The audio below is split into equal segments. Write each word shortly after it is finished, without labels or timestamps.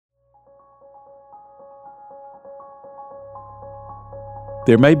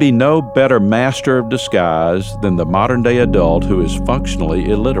There may be no better master of disguise than the modern-day adult who is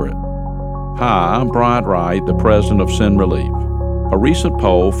functionally illiterate. Hi, I'm Bryant Wright, the president of Sin Relief. A recent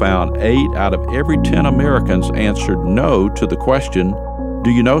poll found 8 out of every 10 Americans answered no to the question,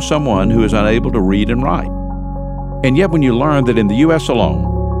 do you know someone who is unable to read and write? And yet when you learn that in the U.S.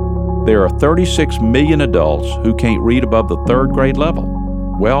 alone, there are 36 million adults who can't read above the 3rd grade level,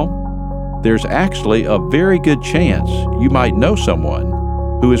 well, there's actually a very good chance you might know someone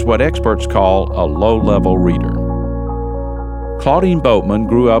who is what experts call a low-level reader. Claudine Boatman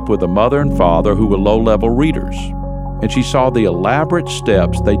grew up with a mother and father who were low-level readers, and she saw the elaborate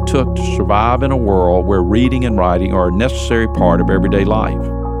steps they took to survive in a world where reading and writing are a necessary part of everyday life.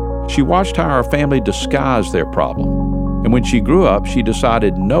 She watched how her family disguised their problem, and when she grew up, she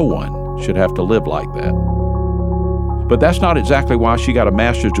decided no one should have to live like that. But that's not exactly why she got a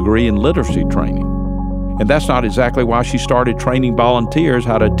master's degree in literacy training, and that's not exactly why she started training volunteers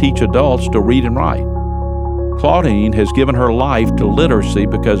how to teach adults to read and write. Claudine has given her life to literacy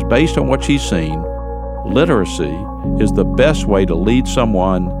because based on what she's seen, literacy is the best way to lead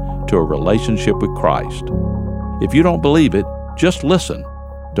someone to a relationship with Christ. If you don't believe it, just listen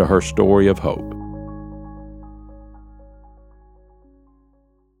to her story of hope.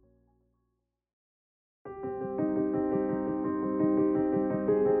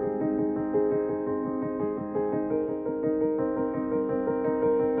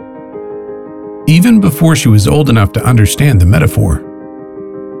 Even before she was old enough to understand the metaphor,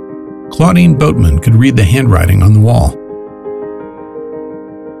 Claudine Boatman could read the handwriting on the wall.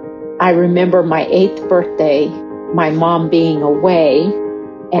 I remember my 8th birthday, my mom being away,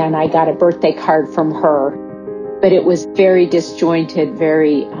 and I got a birthday card from her, but it was very disjointed,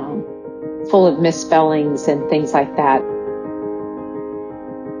 very full of misspellings and things like that.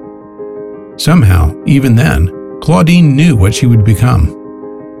 Somehow, even then, Claudine knew what she would become.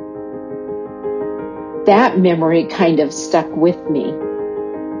 That memory kind of stuck with me.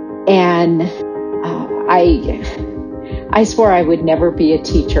 And I swore I would never be a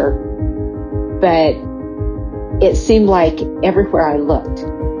teacher, but it seemed like everywhere I looked,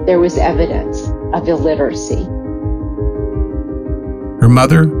 there was evidence of illiteracy. Her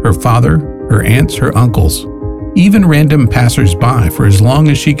mother, her father, her aunts, her uncles, even random passers-by for as long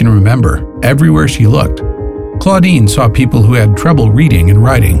as she can remember, everywhere she looked, Claudine saw people who had trouble reading and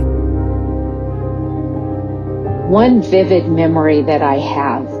writing. One vivid memory that I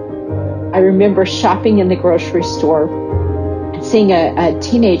have, I remember shopping in the grocery store and seeing a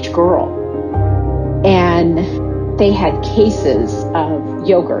teenage girl, and they had cases of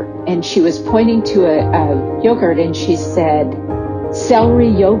yogurt, and she was pointing to a yogurt and she said, "Celery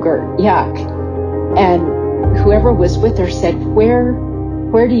yogurt, yuck." And whoever was with her said, where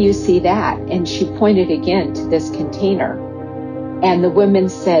do you see that? And she pointed again to this container. And the woman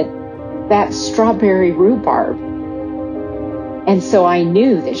said, "That's strawberry rhubarb." And so I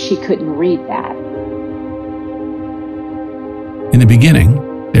knew that she couldn't read that. In the beginning,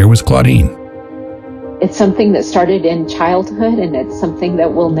 there was Claudine. It's something that started in childhood, and it's something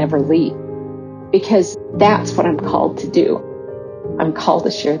that will never leave, because that's what I'm called to do. I'm called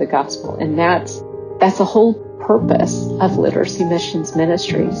to share the gospel, and that's the whole purpose of Literacy Missions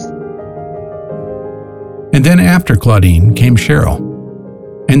Ministries. And then after Claudine came Cheryl,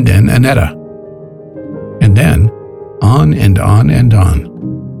 and then Annetta, and then on and on and on.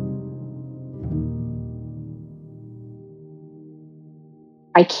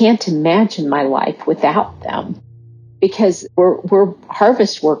 I can't imagine my life without them, because we're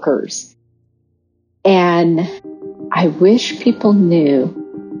harvest workers. And I wish people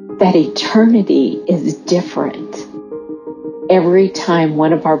knew that eternity is different every time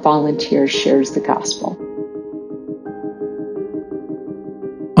one of our volunteers shares the gospel.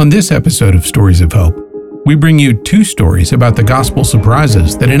 On this episode of Stories of Hope, we bring you 2 stories about the gospel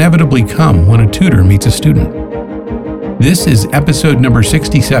surprises that inevitably come when a tutor meets a student. This is episode number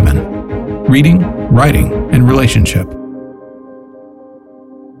 67, Reading, Writing, and Relationship.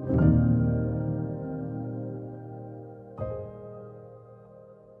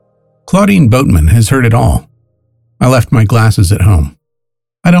 Claudine Boatman has heard it all. I left my glasses at home.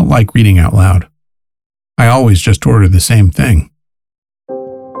 I don't like reading out loud. I always just order the same thing.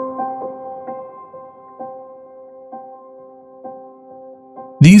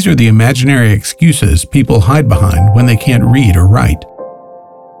 These are the imaginary excuses people hide behind when they can't read or write.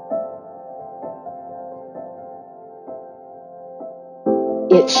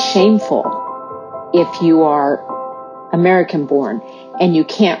 It's shameful if you are American-born and you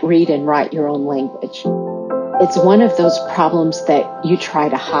can't read and write your own language. It's one of those problems that you try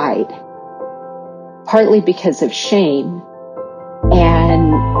to hide, partly because of shame,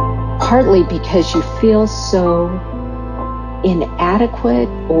 And partly because you feel so inadequate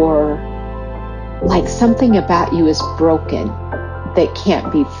or like something about you is broken that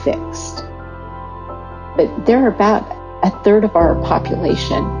can't be fixed. But there are about a third of our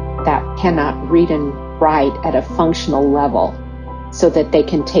population that cannot read and write at a functional level so that they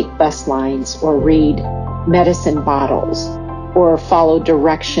can take bus lines or read medicine bottles or follow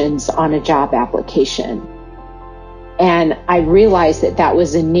directions on a job application. And I realized that that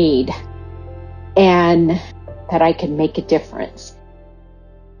was a need and that I could make a difference.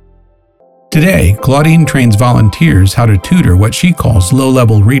 Today, Claudine trains volunteers how to tutor what she calls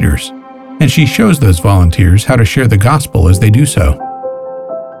low-level readers, and she shows those volunteers how to share the gospel as they do so.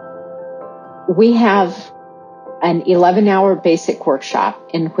 We have an 11-hour basic workshop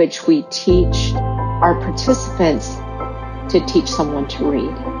in which we teach our participants to teach someone to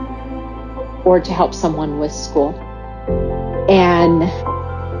read or to help someone with school, and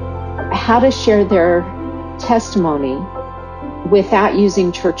how to share their testimony without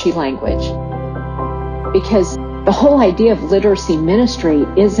using churchy language. Because the whole idea of literacy ministry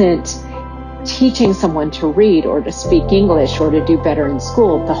isn't teaching someone to read or to speak English or to do better in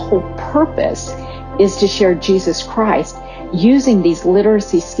school. The whole purpose is to share Jesus Christ using these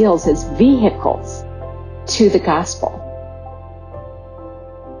literacy skills as vehicles to the gospel.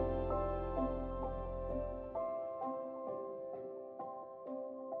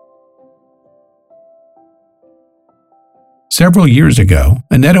 Several years ago,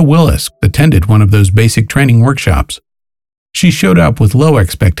 Annetta Willis attended one of those basic training workshops. She showed up with low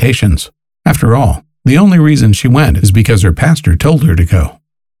expectations. After all, the only reason she went is because her pastor told her to go.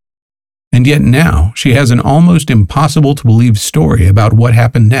 And yet now she has an almost impossible to believe story about what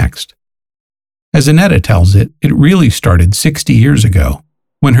happened next. As Annetta tells it, it really started 60 years ago,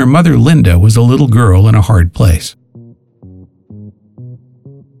 when her mother Linda was a little girl in a hard place.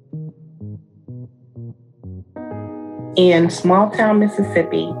 In small town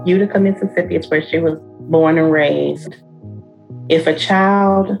Mississippi, Utica, Mississippi is where she was born and raised. If a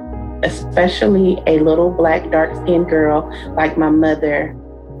child, especially a little black, dark-skinned girl like my mother,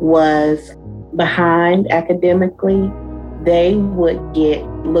 was behind academically, they would get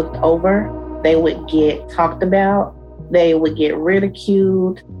looked over, they would get talked about, they would get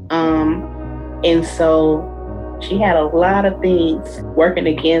ridiculed. And so she had a lot of things working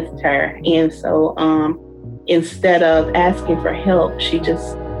against her. And so instead of asking for help, she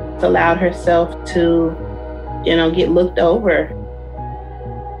just allowed herself to, get looked over.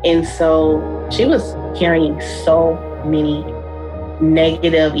 And so she was carrying so many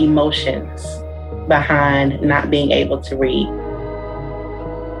negative emotions behind not being able to read.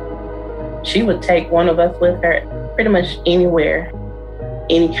 She would take one of us with her pretty much anywhere,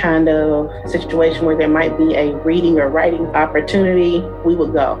 any kind of situation where there might be a reading or writing opportunity, we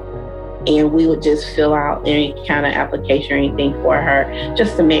would go. And we would just fill out any kind of application or anything for her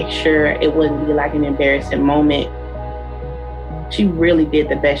just to make sure it wouldn't be like an embarrassing moment. She really did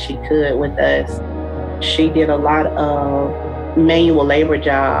the best she could with us. She did a lot of manual labor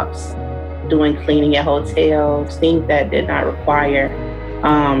jobs, doing cleaning at hotels, things that did not require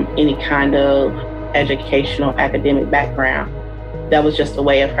any kind of educational academic background. That was just a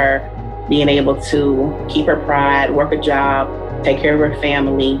way of her being able to keep her pride, work a job, take care of her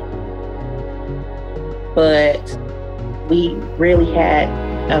family. But we really had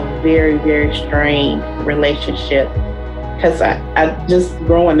a very, very strained relationship because I just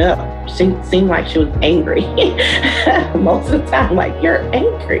growing up, she seemed like she was angry most of the time, like, you're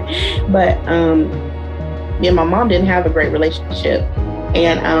angry. But me and my mom didn't have a great relationship.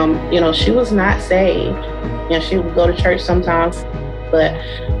 And, she was not saved. She would go to church sometimes, but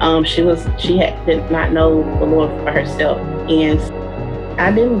she did not know the Lord for herself. And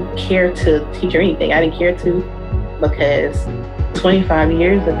I didn't care to teach her anything. I didn't care to, because 25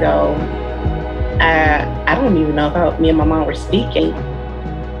 years ago, I don't even know if me and my mom were speaking.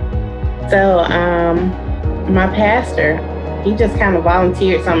 So my pastor, he just kind of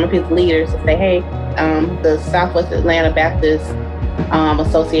volunteered some of his leaders to say, hey, the Southwest Atlanta Baptist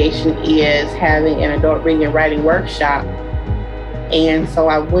Association is having an adult reading and writing workshop. And so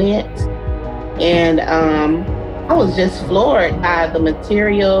I went, and I was just floored by the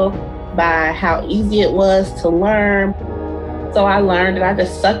material, by how easy it was to learn. So I learned, and I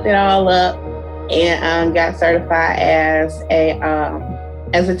just sucked it all up and got certified as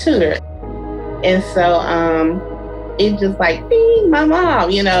a tutor. And so it just like, ding, my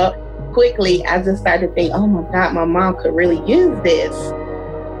mom, quickly I just started to think, oh my God, my mom could really use this.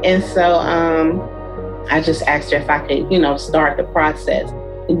 And so I just asked her if I could, start the process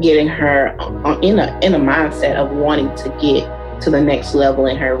of getting her in a mindset of wanting to get to the next level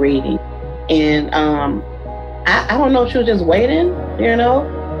in her reading. And I don't know if she was just waiting,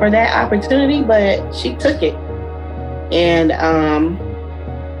 for that opportunity, but she took it. And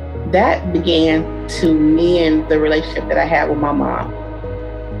that began to mend the relationship that I had with my mom.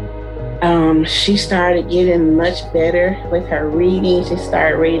 She started getting much better with her reading. She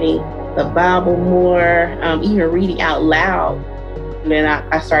started reading the Bible more, even reading out loud. And then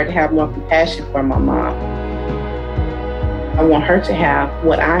I started to have more compassion for my mom. I want her to have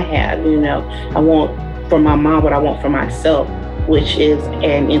what I had, I want for my mom what I want for myself, which is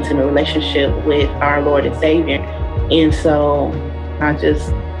an intimate relationship with our Lord and Savior. And so I just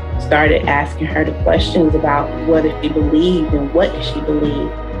started asking her the questions about whether she believed and what did she believe.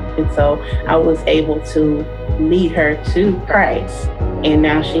 And so I was able to lead her to Christ. And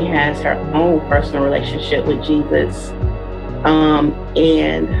now she has her own personal relationship with Jesus.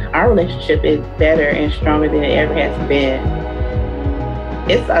 And our relationship is better and stronger than it ever has been.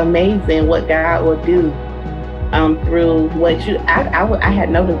 It's amazing what God will do through what I had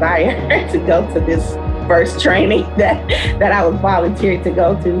no desire to go to this first training that I was volunteered to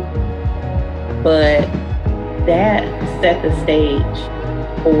go to. But that set the stage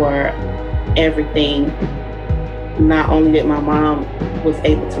for everything. Not only did my mom was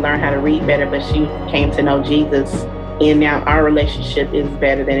able to learn how to read better, but she came to know Jesus. And now our relationship is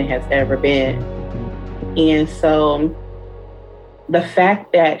better than it has ever been. And so the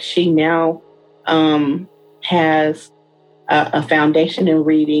fact that she now has a foundation in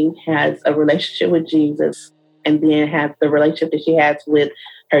reading, has a relationship with Jesus, and then has the relationship that she has with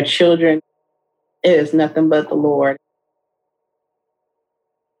her children, it is nothing but the Lord.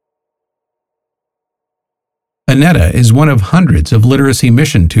 Annetta is one of hundreds of literacy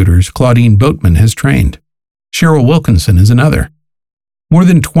mission tutors Claudine Boatman has trained. Cheryl Wilkinson is another. More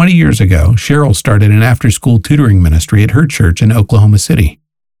than 20 years ago, Cheryl started an after-school tutoring ministry at her church in Oklahoma City.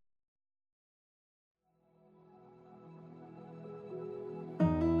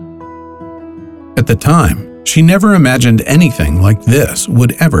 At the time, she never imagined anything like this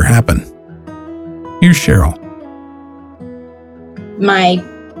would ever happen. Here's Cheryl. My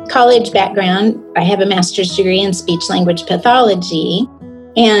college background, I have a master's degree in speech-language pathology,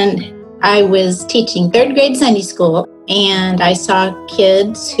 and I was teaching third grade Sunday school, and I saw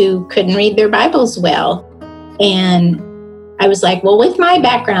kids who couldn't read their Bibles well. And I was like, well, with my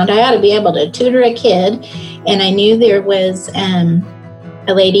background, I ought to be able to tutor a kid. And I knew there was a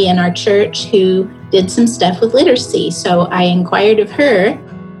lady in our church who did some stuff with literacy. So I inquired of her,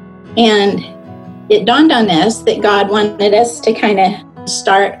 and it dawned on us that God wanted us to kind of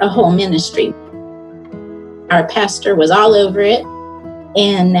start a whole ministry. Our pastor was all over it.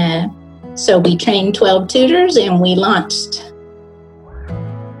 And so we trained 12 tutors and we launched.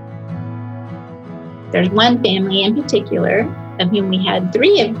 There's one family in particular of whom we had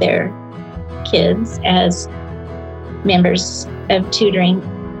 3 of their kids as members of tutoring.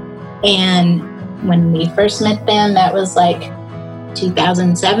 And when we first met them, that was like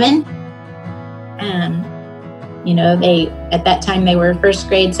 2007. They at that time they were first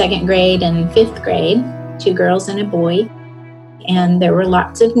grade, second grade, and 5th grade, 2 girls and a boy. And there were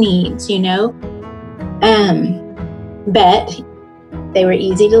lots of needs, but they were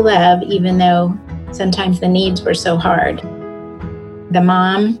easy to love, even though sometimes the needs were so hard. The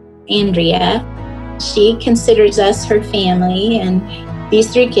mom, Andrea, she considers us her family, and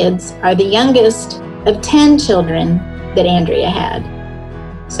these 3 kids are the youngest of 10 children that Andrea had.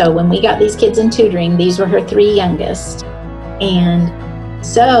 So when we got these kids in tutoring, these were her 3 youngest. And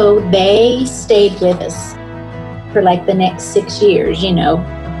so they stayed with us for like the next 6 years, The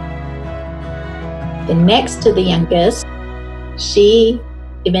next to the youngest, she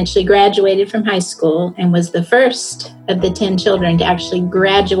eventually graduated from high school and was the first of the 10 children to actually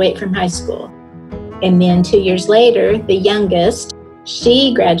graduate from high school. And then 2 years later, the youngest,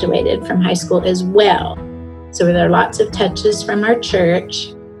 she graduated from high school as well. So there are lots of touches from our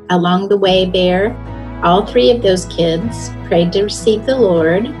church along the way there. All 3 of those kids prayed to receive the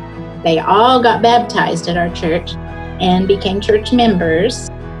Lord. They all got baptized at our church and became church members.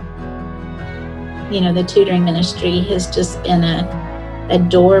 The tutoring ministry has just been a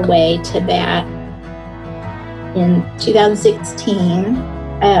doorway to that. In 2016,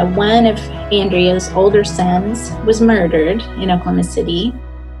 one of Andrea's older sons was murdered in Oklahoma City.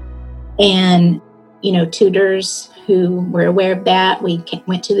 And, tutors who were aware of that, we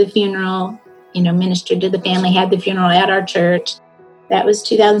went to the funeral, ministered to the family, had the funeral at our church. That was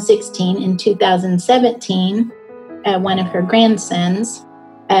 2016. In 2017, one of her grandsons,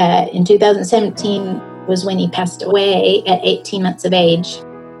 in 2017 was when he passed away at 18 months of age.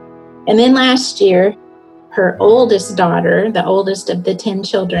 And then last year, her oldest daughter, the oldest of the 10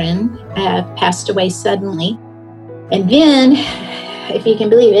 children, passed away suddenly. And then, if you can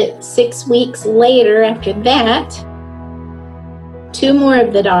believe it, 6 weeks later after that, 2 more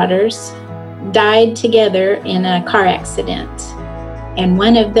of the daughters died together in a car accident. And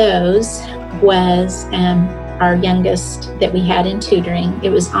one of those was our youngest that we had in tutoring. It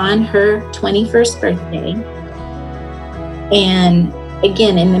was on her 21st birthday. And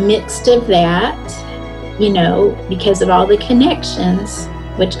again, in the midst of that, because of all the connections,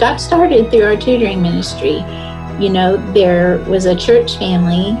 which got started through our tutoring ministry, there was a church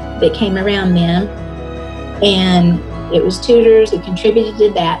family that came around them, and it was tutors who contributed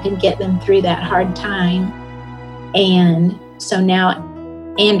to that to get them through that hard time. And so now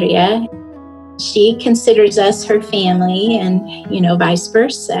Andrea, she considers us her family, and, vice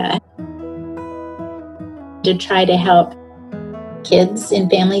versa, to try to help kids in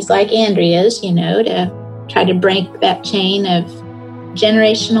families like Andrea's, to try to break that chain of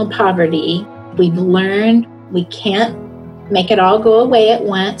generational poverty. We've learned we can't make it all go away at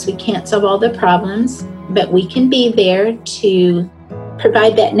once. We can't solve all the problems, but we can be there to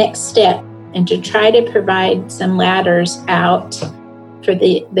provide that next step and to try to provide some ladders out for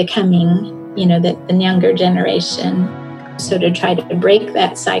the coming, the younger generation. So to try to break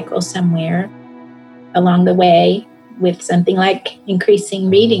that cycle somewhere along the way with something like increasing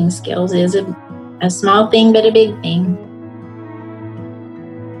reading skills is a small thing, but a big thing.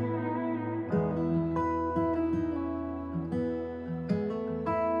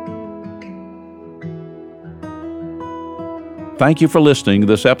 Thank you for listening to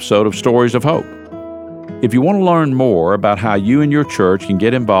this episode of Stories of Hope. If you want to learn more about how you and your church can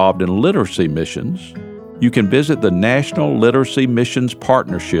get involved in literacy missions, you can visit the National Literacy Missions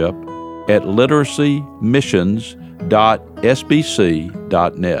Partnership at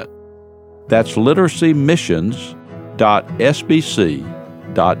literacymissions.sbc.net. That's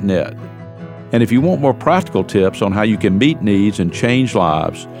literacymissions.sbc.net. And if you want more practical tips on how you can meet needs and change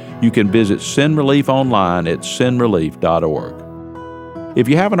lives, you can visit Send Relief online at sendrelief.org. If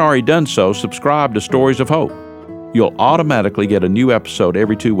you haven't already done so, subscribe to Stories of Hope. You'll automatically get a new episode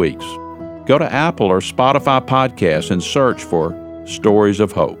every 2 weeks. Go to Apple or Spotify podcasts and search for Stories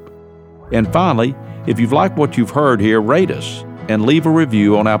of Hope. And finally, if you've liked what you've heard here, rate us and leave a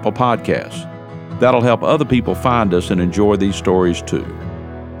review on Apple Podcasts. That'll help other people find us and enjoy these stories too.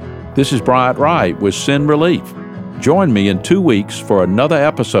 This is Bryant Wright with Send Relief. Join me in 2 weeks for another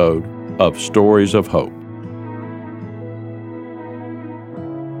episode of Stories of Hope.